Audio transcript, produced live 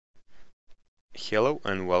Hello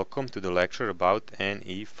and welcome to the lecture about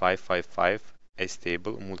ne555, a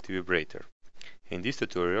stable multivibrator. In this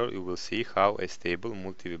tutorial you will see how a stable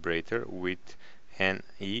multivibrator with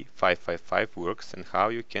ne555 works and how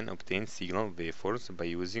you can obtain signal waveforms by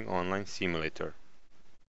using online simulator.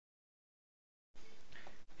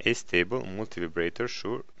 A stable multivibrator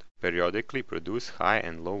should periodically produce high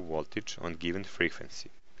and low voltage on given frequency.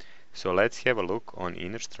 So let's have a look on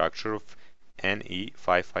inner structure of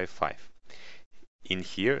ne555. In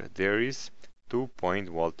here there is 2-point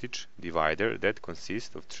voltage divider that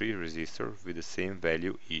consists of 3 resistors with the same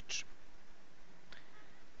value each.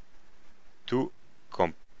 2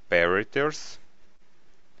 comparators,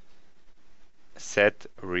 set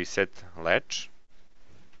reset latch,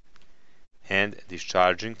 and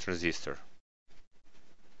discharging transistor.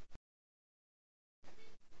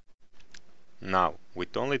 Now,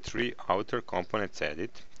 with only 3 outer components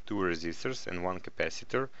added, 2 resistors and 1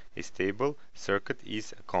 capacitor, a stable circuit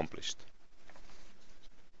is accomplished.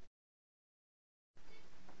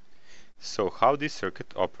 So how this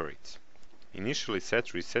circuit operates? Initially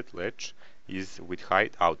set reset latch is with high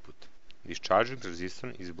output. Discharging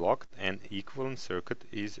resistor is blocked and equivalent circuit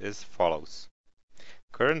is as follows.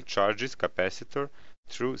 Current charges capacitor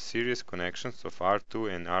through series connections of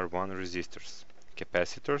R2 and R1 resistors.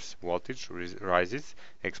 Capacitor's voltage rises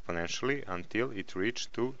exponentially until it reaches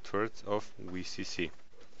 2/3 of VCC.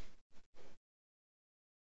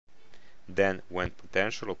 Then, when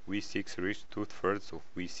potential of V6 reaches 2/3 of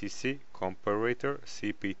VCC, comparator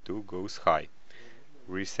CP2 goes high.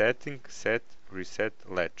 Resetting set reset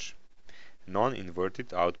latch.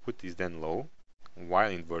 Non-inverted output is then low,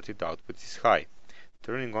 while inverted output is high.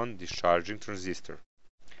 Turning on discharging transistor.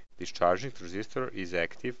 Discharging transistor is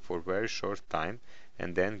active for very short time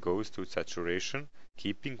and then goes to saturation,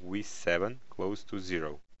 keeping V7 close to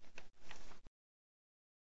 0.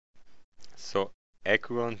 So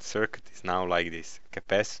equivalent circuit is now like this.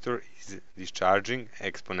 Capacitor is discharging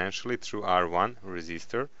exponentially through R1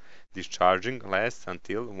 resistor. Discharging lasts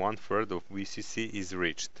until 1/3 of VCC is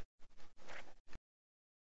reached.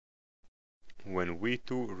 When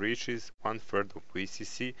V2 reaches 1/3 of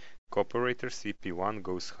VCC, comparator CP1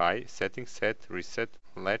 goes high, setting set reset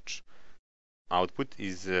latch. Output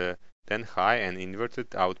is then high and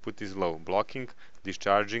inverted output is low, blocking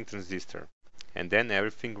discharging transistor. And then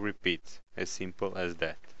everything repeats, as simple as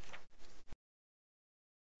that.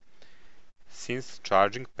 Since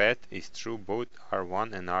charging path is through both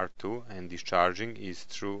R1 and R2 and discharging is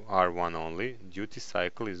through R1 only, duty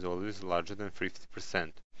cycle is always larger than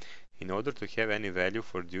 50%. In order to have any value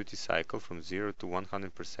for duty cycle from 0 to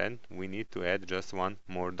 100%, we need to add just one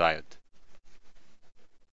more diode.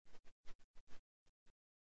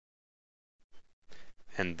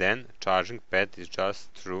 And then charging path is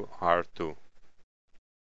just through R2.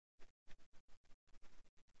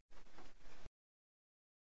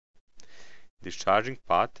 Discharging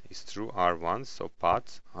path is through R1, so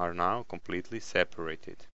paths are now completely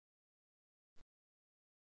separated.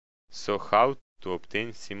 So how to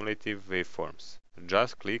obtain simulative waveforms?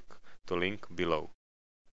 Just click the link below.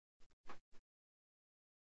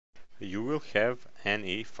 You will have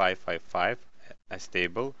ne555, a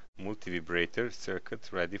stable multivibrator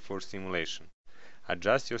circuit ready for simulation.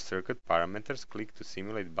 Adjust your circuit parameters, click to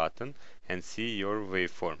simulate button and see your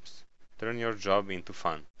waveforms. Turn your job into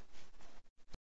fun.